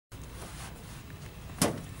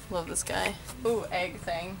Love this guy. Ooh, egg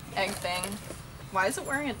thing. Egg thing. Why is it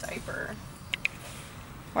wearing a diaper?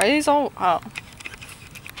 Why are these all... Oh.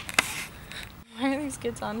 Why are these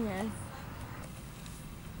kids on here?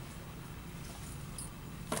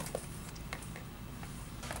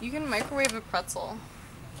 You can microwave a pretzel.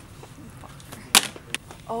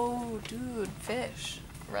 Oh, dude, fish.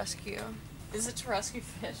 Rescue. Is it to rescue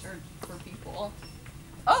fish or for people?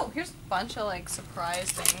 Oh, here's a bunch of like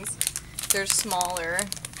surprise things. They're smaller.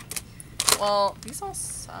 Well, these all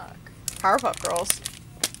suck. Powerpuff Girls.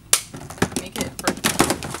 Make it for...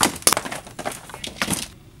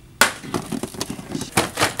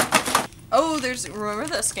 Oh, there's... Remember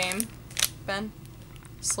this game, Ben?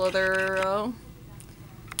 Slither...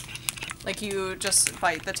 Like you just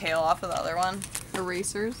bite the tail off of the other one.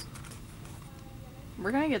 Erasers.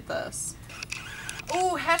 We're gonna get this.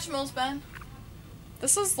 Oh, Hatchimals, Ben.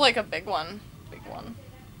 This is like a big one. Big one.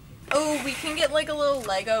 Oh, we can get like a little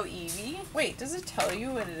Lego Eevee. Wait, does it tell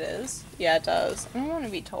you what it is? Yeah, it does. I don't want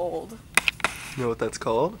to be told. You know what that's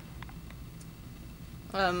called?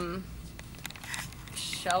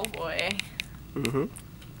 Shellboy. Mm-hmm.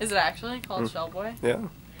 Is it actually called Shellboy? Yeah.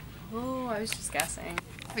 Oh, I was just guessing.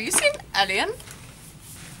 Have you seen Alien?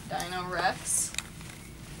 Dino Rex.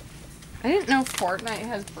 I didn't know Fortnite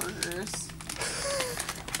has burgers.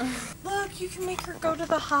 Look, you can make her go to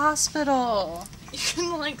the hospital. You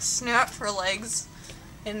can like snap her legs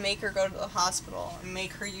and make her go to the hospital and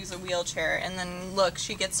make her use a wheelchair, and then look,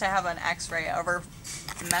 she gets to have an x-ray of her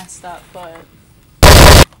messed up butt.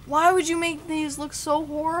 Why would you make these look so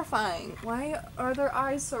horrifying? Why are their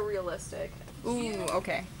eyes so realistic? Ooh,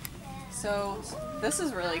 okay. So this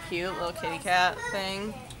is really cute, little kitty cat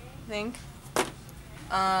thing, I think.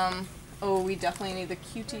 Oh, we definitely need the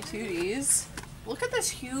cutie tooties. Look at this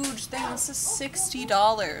huge thing. This is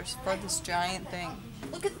 $60 for this giant thing.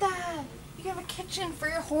 Look at that. You have a kitchen for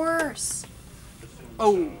your horse.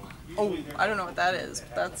 Oh, I don't know what that is,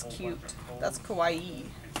 but that's cute. That's kawaii.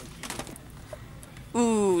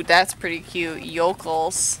 Ooh, that's pretty cute.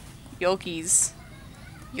 Yokels. Yokies.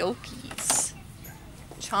 Yokies.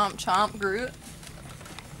 Chomp chomp Groot.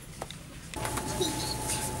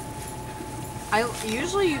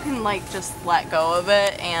 Usually you can like just let go of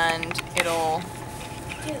it and it'll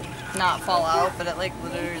not fall out, but it like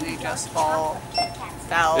literally just fell.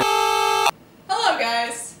 Hello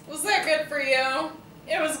guys! Was that good for you?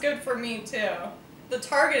 It was good for me too. The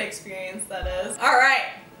Target experience, that is. Alright,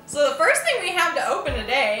 so the first thing we have to open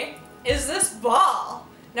today is this ball.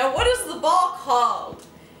 Now what is the ball called?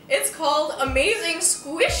 It's called Amazing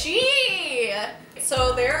Squishy!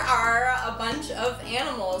 So there are a bunch of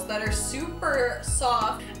animals that are super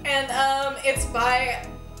soft, and it's by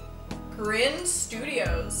Grin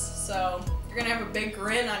Studios. So you're gonna have a big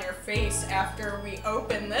grin on your face after we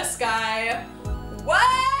open this guy.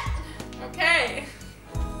 What? Okay.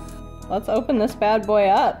 Let's open this bad boy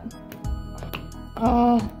up.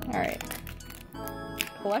 Oh, alright.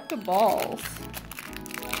 Collect the balls.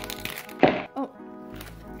 Oh.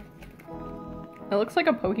 It looks like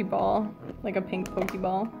a Pokeball. Like a pink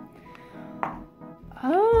Pokeball.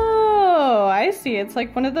 Oh, I see. It's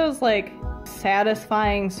like one of those like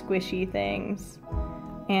satisfying squishy things.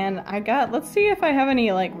 And let's see if I have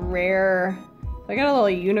any like rare, I got a little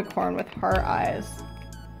unicorn with heart eyes.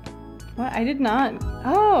 What? I did not.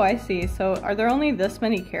 Oh, I see. So are there only this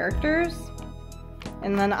many characters?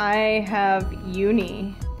 And then I have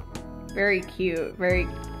Uni. Very cute. Very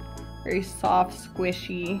soft,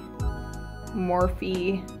 squishy,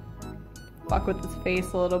 morphy. Fuck with his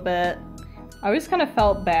face a little bit. I always kind of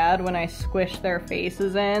felt bad when I squished their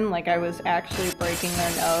faces in, like I was actually breaking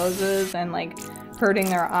their noses and like hurting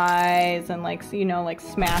their eyes and like, you know, like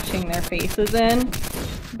smashing their faces in.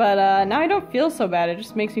 But now I don't feel so bad, it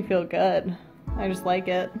just makes me feel good. I just like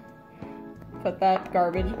it. Put that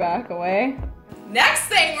garbage back away. Next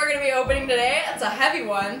thing we're gonna be opening today, it's a heavy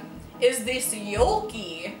one, is this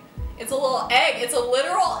Yolki. It's a little egg. It's a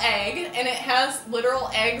literal egg, and it has literal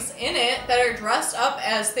eggs in it that are dressed up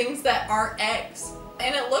as things that aren't eggs.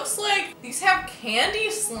 And it looks like these have candy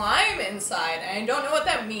slime inside, and I don't know what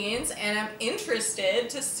that means, and I'm interested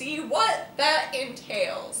to see what that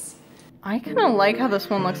entails. I kind of like how this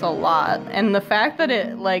one looks a lot, and the fact that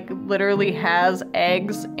it like literally has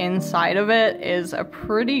eggs inside of it is a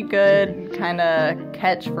pretty good kind of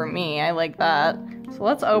catch for me. I like that. So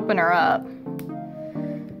let's open her up.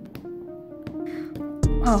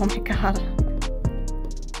 Oh my god.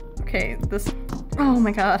 Okay, oh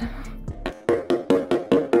my god.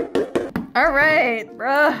 Alright,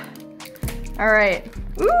 bruh. Alright.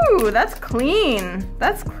 Ooh, that's clean.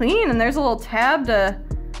 That's clean, and there's a little tab to...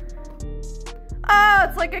 Oh,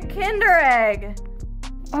 it's like a Kinder Egg.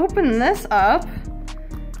 open this up.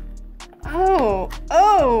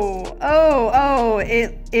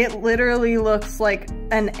 It literally looks like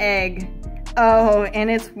an egg. Oh, and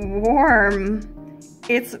it's warm.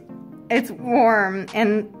 It's warm,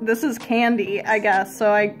 and this is candy, I guess,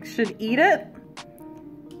 so I should eat it?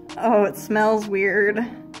 Oh, it smells weird. All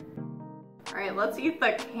right, let's eat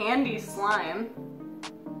the candy slime.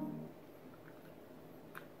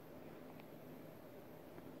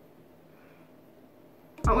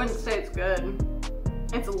 I wouldn't say it's good.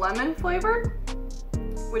 It's lemon flavored,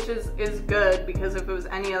 which is good, because if it was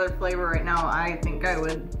any other flavor right now, I think I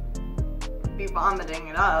would be vomiting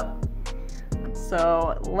it up.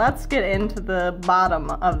 So let's get into the bottom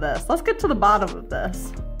of this. Let's get to the bottom of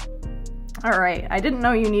this. All right, I didn't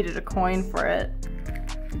know you needed a coin for it.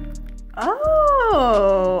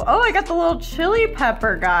 Oh, I got the little chili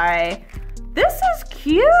pepper guy. This is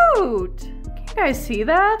cute. Can you guys see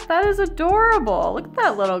that? That is adorable. Look at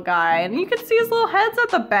that little guy. And you can see his little heads at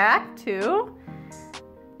the back too.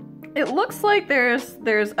 It looks like there's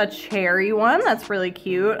a cherry one. That's really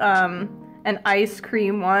cute. An ice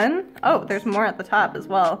cream one. Oh, there's more at the top as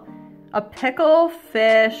well. A pickle,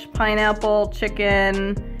 fish, pineapple,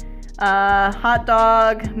 chicken, hot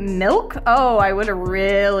dog, milk. Oh, I would have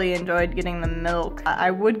really enjoyed getting the milk. I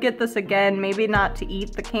would get this again, maybe not to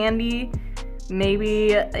eat the candy.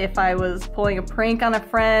 Maybe if I was pulling a prank on a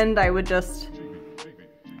friend, I would just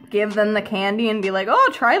give them the candy and be like, oh,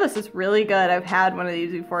 try this, it's really good. I've had one of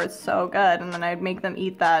these before, it's so good. And then I'd make them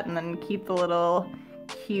eat that and then keep the little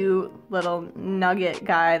cute little nugget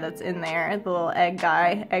guy that's in there, the little egg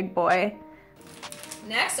guy, egg boy.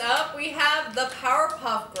 Next up, we have the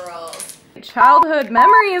Powerpuff Girls. Childhood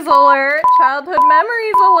memories alert! Childhood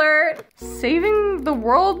memories alert! Saving the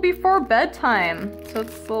world before bedtime. So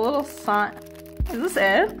it's the little sign. Is this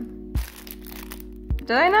it?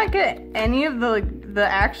 Did I not get any of the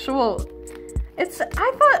actual? I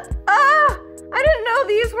thought, I didn't know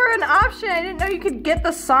these were an option. I didn't know you could get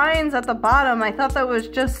the signs at the bottom. I thought that was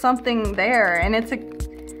just something there, and it's a,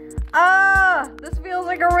 this feels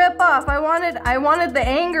like a ripoff. I wanted the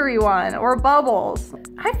angry one, or Bubbles.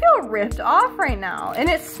 I feel ripped off right now, and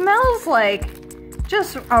it smells like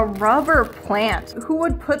just a rubber plant. Who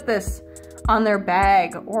would put this on their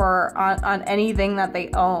bag or on anything that they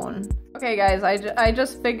own? Okay guys, I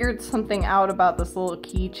just figured something out about this little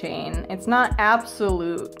keychain. It's not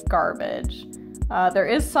absolute garbage. There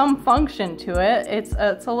is some function to it. It's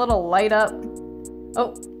a little light up.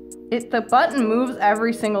 Oh, the button moves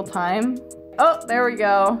every single time. Oh, there we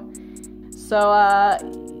go. So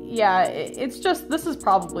yeah, it's just, this is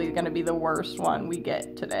probably gonna be the worst one we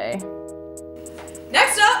get today.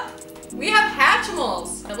 Next up, we have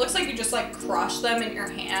Hatchimals. It looks like you just like crush them in your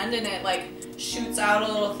hand and it like shoots out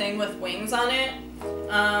a little thing with wings on it.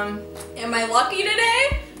 Am I lucky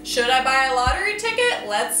today? Should I buy a lottery ticket?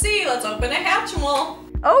 Let's see, let's open a Hatchimal.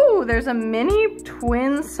 Oh, there's a mini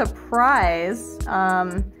twin surprise,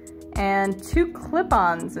 and 2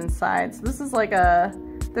 clip-ons inside. So this is like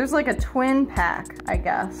there's like a twin pack, I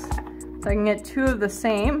guess. So I can get 2 of the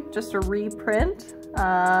same, just a reprint,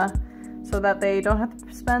 so that they don't have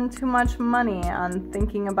to spend too much money on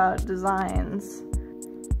thinking about designs.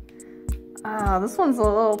 This one's a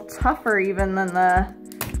little tougher even than the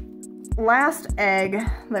last egg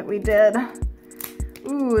that we did.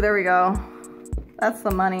 Ooh, there we go. That's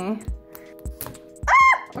the money.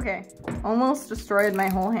 Ah! Okay, almost destroyed my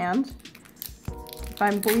whole hand. If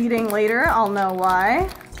I'm bleeding later, I'll know why.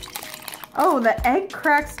 Oh, the egg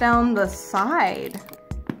cracks down the side.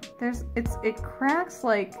 It cracks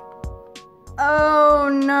like, oh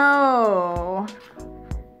no.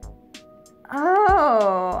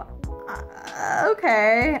 Oh,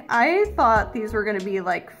 okay. I thought these were gonna be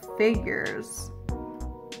like figures,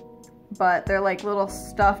 but they're like little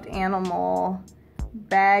stuffed animal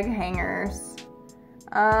bag hangers.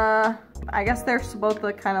 I guess they're supposed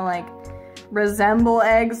to kind of like resemble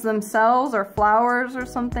eggs themselves or flowers or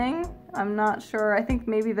something. I'm not sure. I think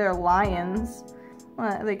maybe they're lions.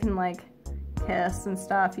 They can like kiss and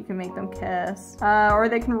stuff. You can make them kiss. Or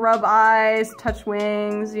they can rub eyes, touch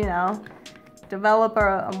wings, you know, develop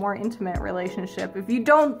a more intimate relationship. If you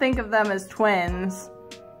don't think of them as twins,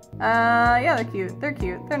 yeah, they're cute. They're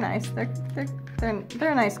cute. They're nice.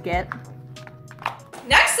 They're a nice get.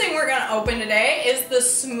 Next thing we're gonna open today is the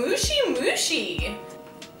Smooshy Mooshy.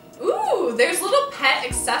 Ooh, there's little pet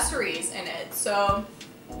accessories in it, so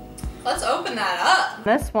let's open that up.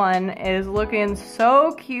 This one is looking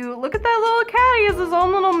so cute. Look at that little cat. He has his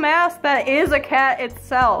own little mask that is a cat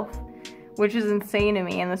itself, which is insane to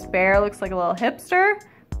me. And this bear looks like a little hipster.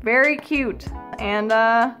 Very cute. And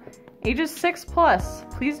Ages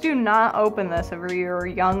 6+. Please do not open this if you're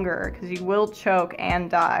younger, because you will choke and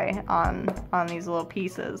die on these little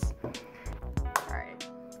pieces. Alright.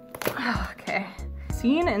 Okay.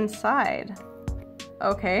 Scene inside.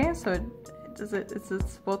 Okay, so is it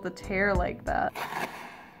supposed to tear like that?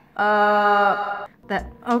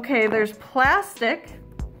 Okay, there's plastic.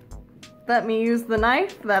 Let me use the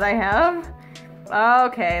knife that I have.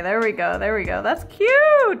 Okay, there we go, there we go. That's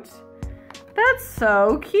cute! That's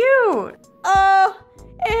so cute! Oh,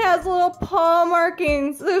 it has little paw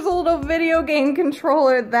markings. There's a little video game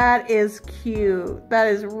controller. That is cute. That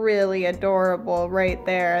is really adorable right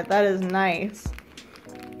there. That is nice.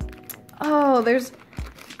 Oh, there's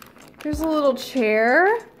a little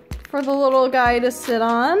chair for the little guy to sit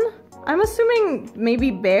on. I'm assuming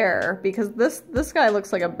maybe bear, because this guy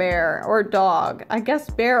looks like a bear or dog. I guess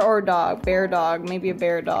bear or dog. Bear dog, maybe a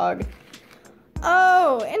bear dog.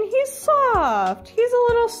 Oh, and he's soft. He's a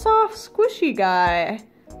little soft, squishy guy.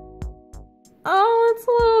 Oh, it's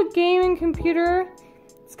a little gaming computer.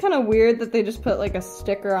 It's kind of weird that they just put like a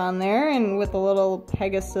sticker on there and with a little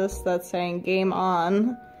Pegasus that's saying game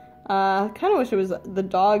on. Kind of wish it was the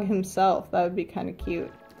dog himself. That would be kind of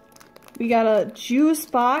cute. We got a juice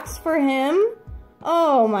box for him.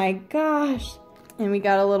 Oh my gosh. And we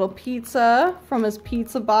got a little pizza from his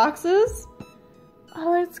pizza boxes.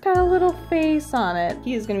 Oh, it's got a little face on it.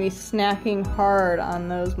 He is gonna be snacking hard on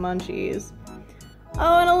those munchies.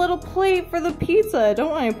 Oh, and a little plate for the pizza.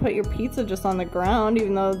 Don't want to put your pizza just on the ground,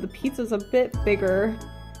 even though the pizza's a bit bigger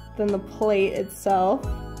than the plate itself.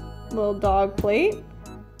 Little dog plate.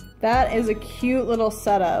 That is a cute little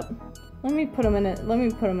setup. Let me put him in it. Let me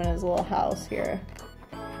put him in his little house here.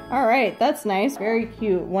 All right, that's nice. Very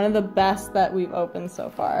cute. One of the best that we've opened so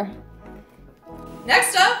far.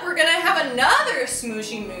 Next up, we're gonna have another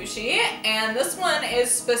Smooshy Mooshy, and this one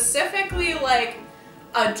is specifically like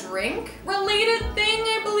a drink related thing,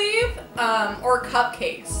 I believe, or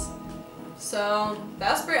cupcakes. So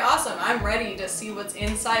that's pretty awesome. I'm ready to see what's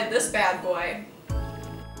inside this bad boy.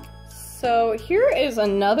 So here is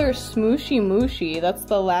another Smooshy Mooshy. That's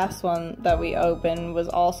the last one that we opened, was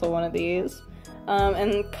also one of these.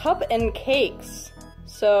 And cup and cakes.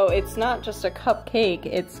 So it's not just a cupcake,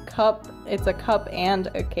 it's a cup and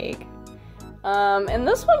a cake. And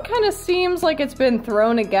this one kind of seems like it's been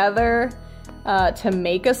thrown together to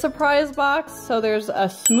make a surprise box. So there's a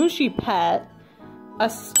Smooshy pet, a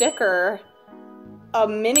sticker, a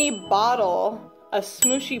mini bottle, a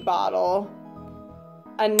Smooshy bottle,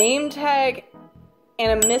 a name tag,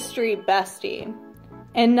 and a mystery bestie.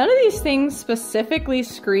 And none of these things specifically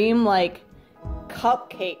scream like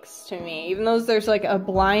cupcakes to me, even though there's like a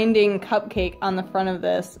blinding cupcake on the front of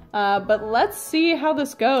this. But let's see how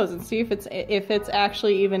this goes and see if it's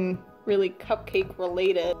actually even really cupcake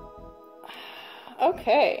related.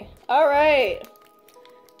 Okay, all right,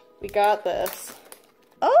 we got this.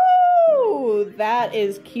 Oh, that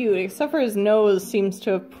is cute, except for his nose seems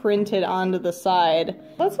to have printed onto the side.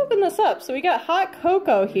 Let's open this up. So we got hot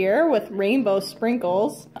cocoa here with rainbow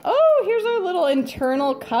sprinkles. Oh, here's our little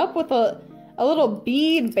internal cup with a little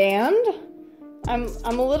bead band. I'm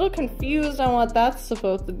a little confused on what that's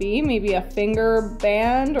supposed to be. Maybe a finger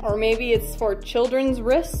band, or maybe it's for children's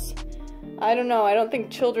wrists. I don't know. I don't think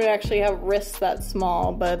children actually have wrists that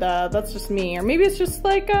small, but that's just me. Or maybe it's just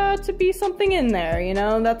like to be something in there, you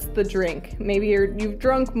know? That's the drink. Maybe you've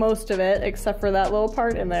drunk most of it, except for that little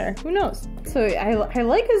part in there. Who knows? So I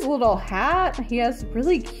like his little hat. He has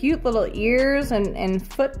really cute little ears and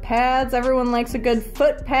foot pads. Everyone likes a good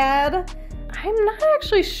foot pad. I'm not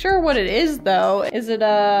actually sure what it is though. Is it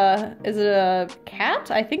a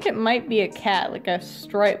cat? I think it might be a cat, like a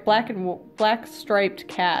black striped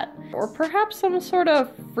cat, or perhaps some sort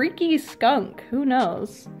of freaky skunk. Who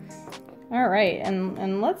knows? All right,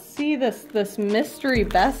 and let's see this mystery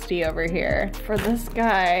bestie over here for this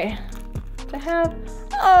guy to have.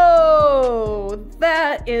 Oh,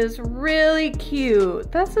 that is really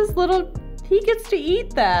cute. That's his little. He gets to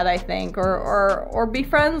eat that, I think, or be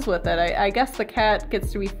friends with it. I guess the cat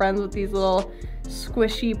gets to be friends with these little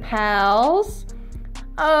squishy pals.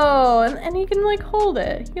 Oh, and he can like hold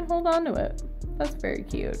it. He can hold on to it. That's very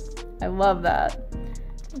cute. I love that.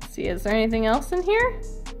 Let's see, is there anything else in here?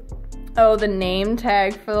 Oh, the name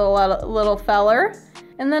tag for the little feller.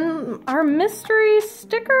 And then our mystery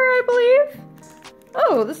sticker, I believe.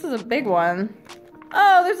 Oh, this is a big one.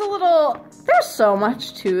 Oh, there's so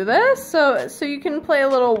much to this. So you can play a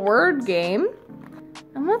little word game.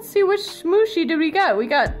 And let's see, which Smooshy did we get? We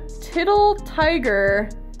got Tittle Tiger,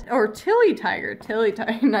 or Tilly Tiger,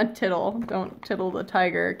 not Tittle. Don't tittle the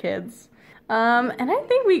tiger, kids. And I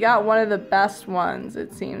think we got one of the best ones,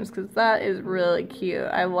 it seems, because that is really cute.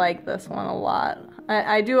 I like this one a lot.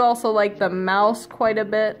 I do also like the mouse quite a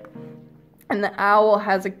bit. And the owl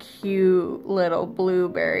has a cute little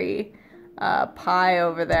blueberry pie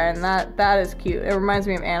over there, and that is cute. It reminds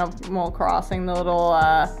me of Animal Crossing, the little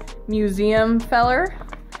museum feller.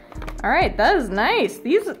 Alright, that is nice.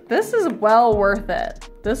 This is well worth it.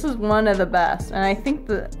 This is one of the best. And I think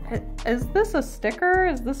is this a sticker?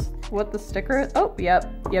 Is this what the sticker is? Oh, yep.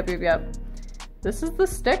 This is the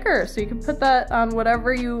sticker, so you can put that on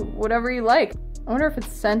whatever you like. I wonder if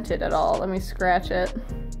it's scented at all. Let me scratch it.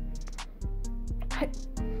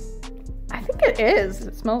 I think it is.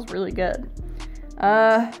 It smells really good.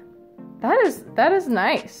 That is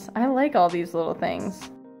nice. I like all these little things.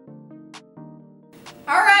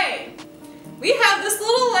 Alright, we have this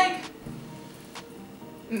little like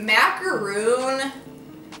macaroon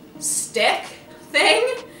stick thing,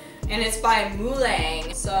 and it's by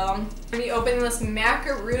Mulang. So I'm gonna be opening this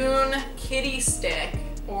macaroon kitty stick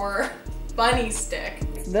or bunny stick.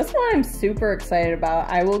 This one I'm super excited about.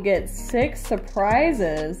 I will get 6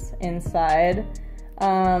 surprises inside.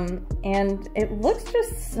 And it looks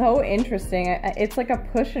just so interesting. It's like a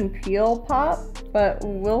push and peel pop, but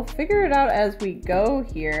we'll figure it out as we go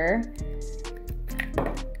here.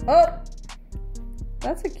 Oh,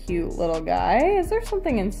 that's a cute little guy. Is there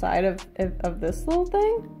something inside of this little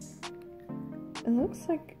thing? It looks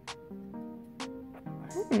like, I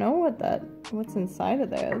don't know what's inside of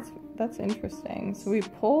there. That's interesting. So we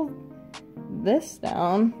pull this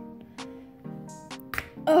down.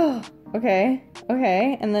 Oh, okay,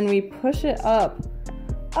 and then we push it up.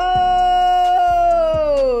 Oh,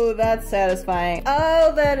 that's satisfying.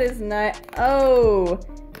 Oh, that is nice. Oh,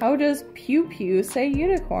 how does Pew Pew say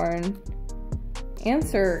unicorn?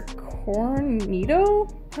 Answer,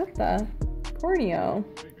 cornito? What the? Corneo.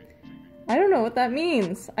 I don't know what that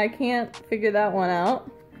means. I can't figure that one out.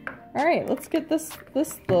 Alright, let's get this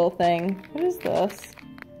little thing. What is this?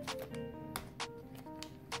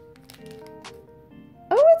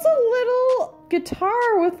 Oh, it's a little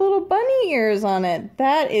guitar with little bunny ears on it.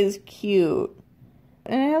 That is cute.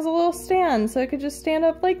 And it has a little stand, so it could just stand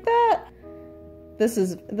up like that. This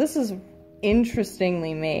is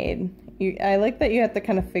interestingly made. I like that you have to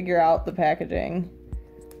kind of figure out the packaging.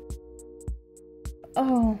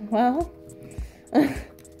 Oh, well.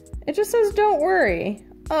 It just says don't worry.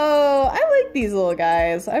 Oh, I like these little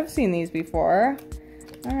guys. I've seen these before.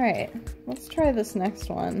 Alright, let's try this next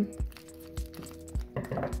one.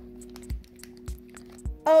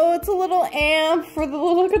 Oh, it's a little amp for the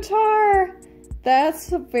little guitar. That's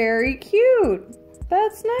very cute.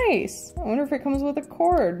 That's nice. I wonder if it comes with a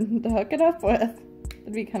cord to hook it up with.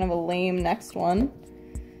 That'd be kind of a lame next one.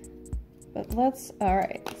 But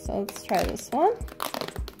alright, so let's try this one.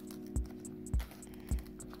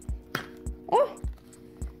 Oh!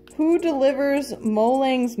 Who delivers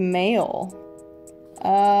Molang's mail?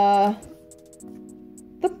 The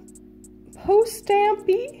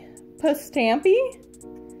Postampy?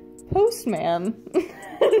 Postman.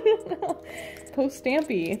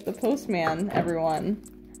 Postampy, the postman, everyone.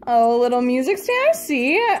 Oh, a little music stand. I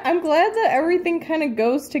see. I'm glad that everything kind of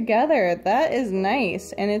goes together. That is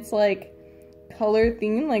nice. And it's like color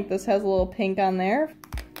themed, like this has a little pink on there.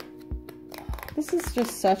 This is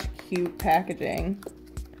just such cute packaging.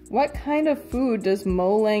 What kind of food does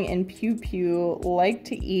Molang and Pew Pew like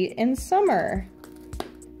to eat in summer?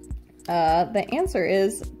 The answer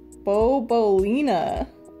is Bobolina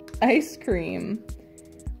ice cream.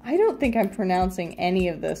 I don't think I'm pronouncing any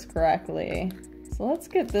of this correctly. So let's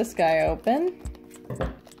get this guy open.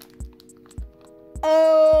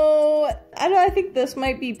 Oh, I think this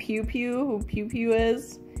might be Pew Pew, who Pew Pew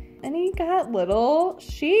is. And he got little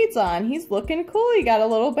shades on. He's looking cool. He got a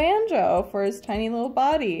little banjo for his tiny little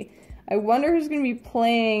body. I wonder who's gonna be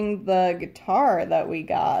playing the guitar that we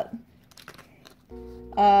got.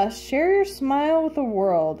 Share your smile with the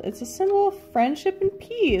world. It's a symbol of friendship and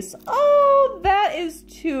peace. Oh, that is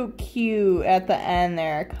too cute at the end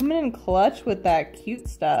there. Coming in clutch with that cute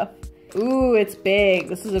stuff. Ooh, it's big.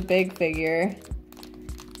 This is a big figure.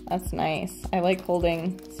 That's nice. I like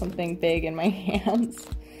holding something big in my hands.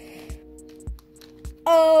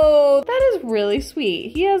 Oh, that is really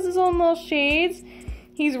sweet. He has his own little shades.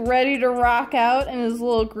 He's ready to rock out in his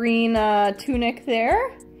little green tunic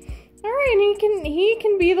there. Alright, and he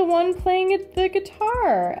can be the one playing the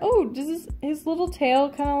guitar. Oh, does his little tail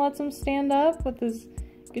kind of lets him stand up with his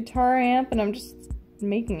guitar amp, and I'm just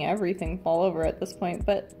making everything fall over at this point,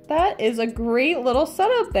 but that is a great little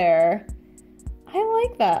setup there. I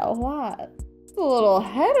like that a lot. The little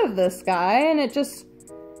head of this guy, and it just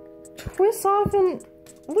twists off, and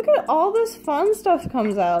look at all this fun stuff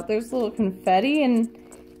comes out. There's little confetti, and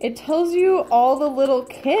it tells you all the little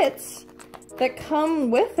kits that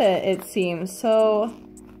come with it, it seems. So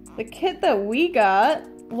the kit that we got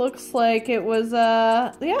looks like it was,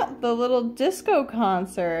 yeah, the little disco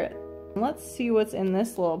concert. Let's see what's in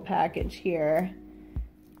this little package here.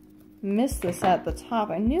 Missed this at the top.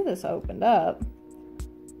 I knew this opened up.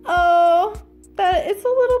 Oh, it's a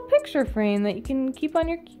little picture frame that you can keep on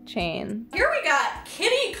your keychain. Here we got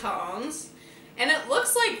kitty cones, and it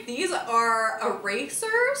looks like these are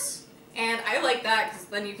erasers, and I like that because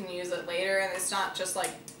then you can use it later and it's not just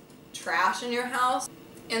like trash in your house.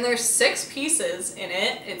 And there's 6 pieces in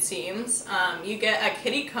it, it seems. You get a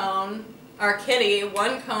kitty cone, or kitty,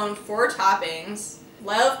 1 cone, 4 toppings.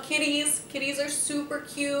 Love kitties. Kitties are super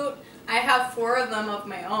cute. I have 4 of them of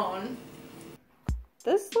my own.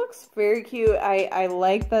 This looks very cute. I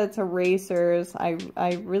like that it's erasers. I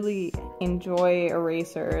really enjoy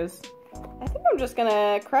erasers. I think I'm just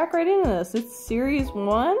gonna crack right into this. It's series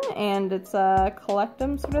 1 and it's a collect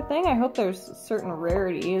 'em sort of thing. I hope there's certain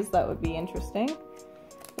rarities. That would be interesting.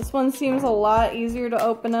 This one seems a lot easier to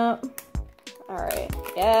open up. Alright,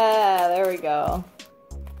 yeah, there we go.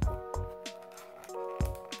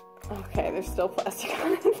 Okay, there's still plastic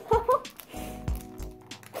on it though.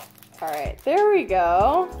 Alright, there we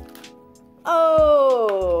go.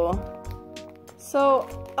 Oh! So,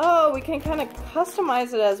 oh, we can kind of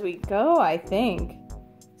customize it as we go, I think.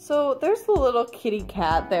 So, there's the little kitty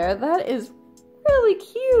cat there. That is really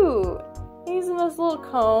cute. He's in this little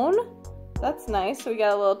cone. That's nice. So we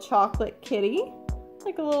got a little chocolate kitty.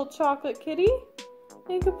 Like a little chocolate kitty.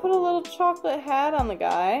 And you could put a little chocolate hat on the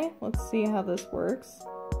guy. Let's see how this works.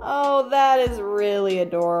 Oh, that is really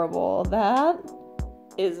adorable. That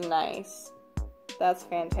is nice. That's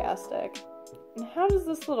fantastic. And how does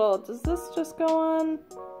this does this just go on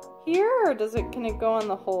here, or can it go on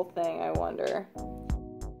the whole thing, I wonder?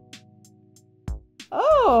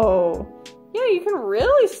 Oh! Yeah, you can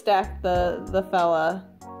really stack the fella.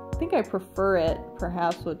 I think I prefer it,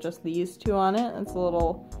 perhaps, with just these 2 on it. It's a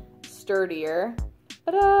little sturdier.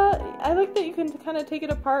 But, I like that you can kind of take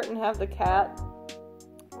it apart and have the cat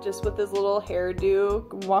just with his little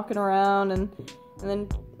hairdo walking around and then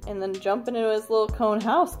jumping into his little cone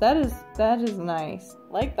house. That is nice.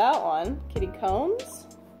 Like that one. Kitty cones.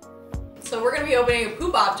 So we're gonna be opening a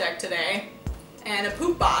poop object today, and a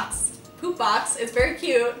poop box. Poop box, it's very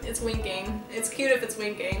cute. It's winking. It's cute if it's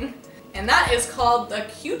winking. And that is called the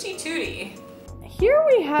Cutie Tootie. Here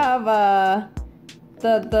we have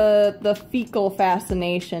the fecal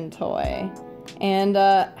fascination toy. And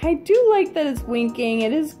I do like that it's winking.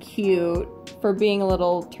 It is cute for being a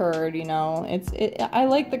little turd, you know. I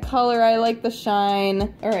like the color, I like the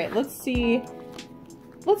shine. Alright, let's see.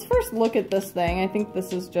 Let's first look at this thing. I think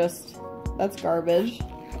this is that's garbage.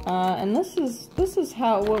 And this is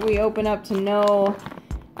what we open up to know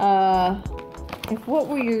if what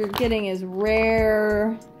we're getting is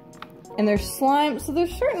rare. And there's slime, so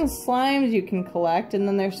there's certain slimes you can collect, and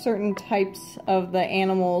then there's certain types of the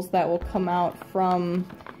animals that will come out from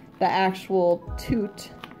the actual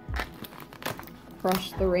toot.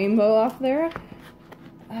 Crush the rainbow off there.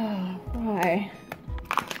 Oh, why?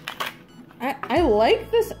 I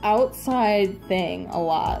like this outside thing a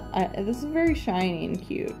lot. This is very shiny and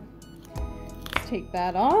cute. Let's take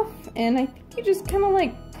that off, and I think you just kind of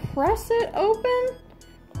like press it open,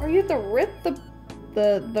 or you have to rip the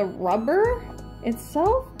rubber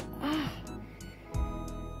itself.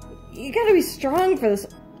 You gotta be strong for this.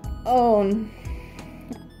 Oh,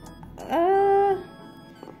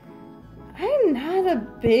 I'm not a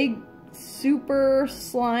big super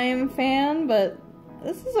slime fan, but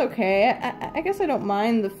this is okay. I guess I don't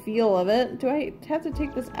mind the feel of it. Do I have to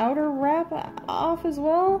take this outer wrap off as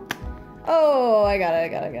well? Oh, I got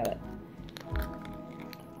it.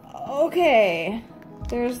 Okay.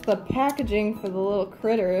 There's the packaging for the little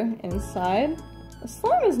critter inside. The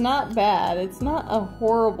slime is not bad. It's not a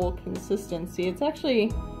horrible consistency. It's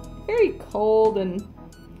actually very cold, and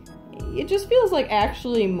it just feels like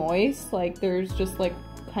actually moist. Like there's just like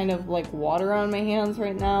kind of like water on my hands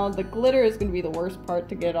right now. The glitter is going to be the worst part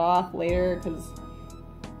to get off later because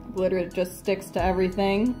glitter just sticks to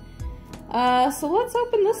everything. So let's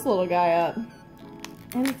open this little guy up.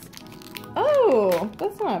 And oh,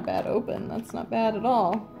 that's not a bad open. That's not bad at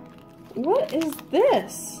all. What is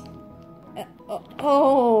this?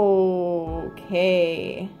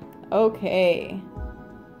 Okay. Okay.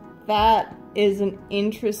 That is an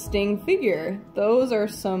interesting figure. Those are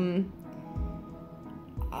some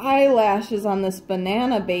eyelashes on this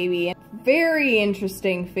banana baby. Very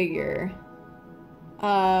interesting figure.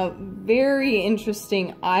 very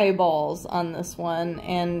interesting eyeballs on this one,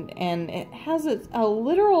 and it has a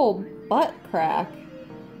literal butt crack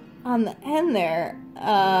on the end there.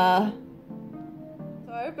 So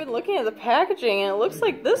I've been looking at the packaging, and it looks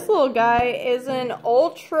like this little guy is an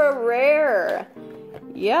ultra rare.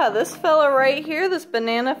 Yeah, this fella right here, this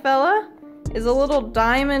banana fella, is a little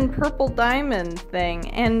diamond, purple diamond thing,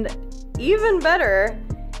 and even better,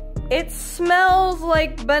 it smells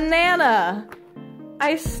like banana.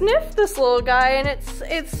 I sniffed this little guy and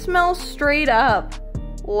it smells straight up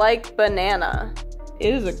like banana.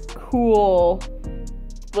 It is a cool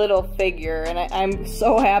little figure, and I'm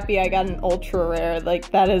so happy I got an ultra rare. Like,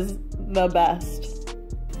 that is the best.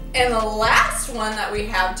 And the last one that we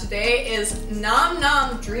have today is Nom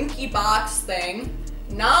Nom Drinky Box thing.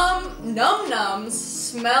 Num Nums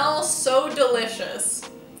smell so delicious.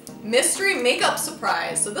 Mystery makeup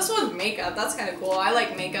surprise. So this one's makeup. That's kind of cool. I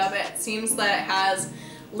like makeup. It seems that it has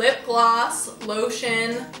lip gloss,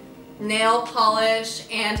 lotion, nail polish,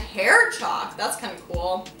 and hair chalk. That's kind of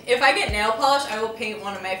cool. If I get nail polish, I will paint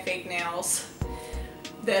one of my fake nails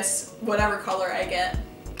this whatever color I get.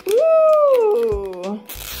 Ooh!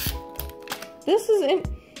 This is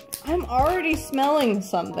I'm already smelling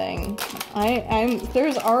something.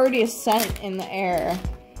 There's already a scent in the air.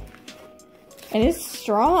 And it's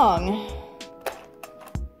strong.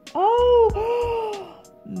 Oh,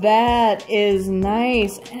 that is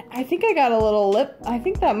nice. I think I got a little I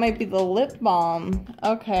think that might be the lip balm.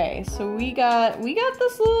 Okay, so we got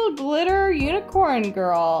this little glitter unicorn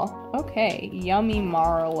girl. Okay, yummy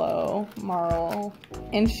Marlo.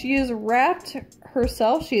 And she is wrapped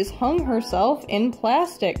herself, she has hung herself in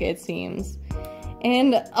plastic, it seems.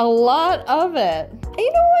 And a lot of it. And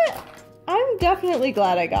you know what? I'm definitely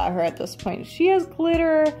glad I got her at this point. She has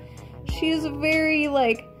glitter. She's very,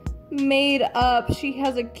 like, made up. She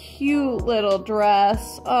has a cute little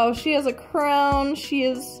dress. Oh, she has a crown. She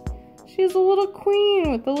is a little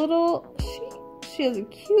queen with a little, she has a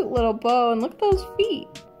cute little bow, and look at those feet.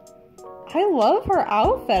 I love her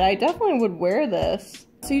outfit. I definitely would wear this.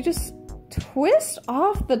 So you just twist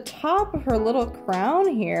off the top of her little crown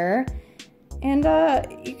here, and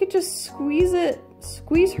you could just squeeze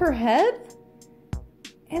her head,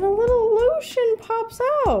 and a little lotion pops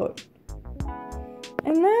out.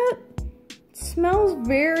 And that smells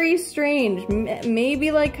very strange.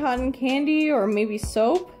 Maybe like cotton candy or maybe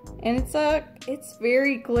soap. And it's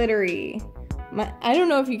very glittery. I don't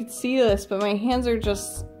know if you can see this, but my hands are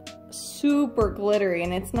just super glittery,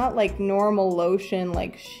 and it's not like normal lotion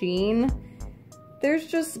like sheen. There's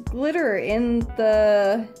just glitter in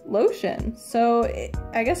the lotion. So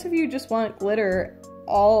I guess if you just want glitter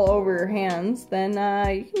all over your hands, then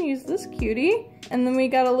you can use this cutie. And then we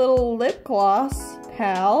got a little lip gloss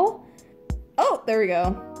pal. Oh, there we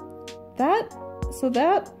go. That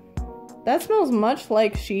smells much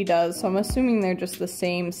like she does, so I'm assuming they're just the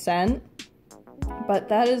same scent. But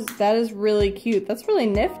that is really cute. That's really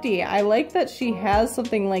nifty. I like that she has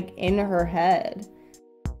something like in her head.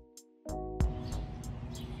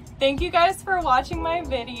 Thank you guys for watching my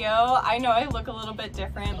video. I know I look a little bit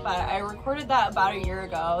different, but I recorded that about a year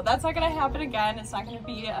ago. That's not gonna happen again. It's not gonna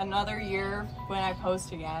be another year when I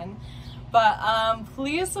post again. But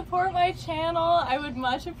please support my channel. I would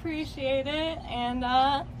much appreciate it. And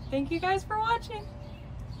thank you guys for watching.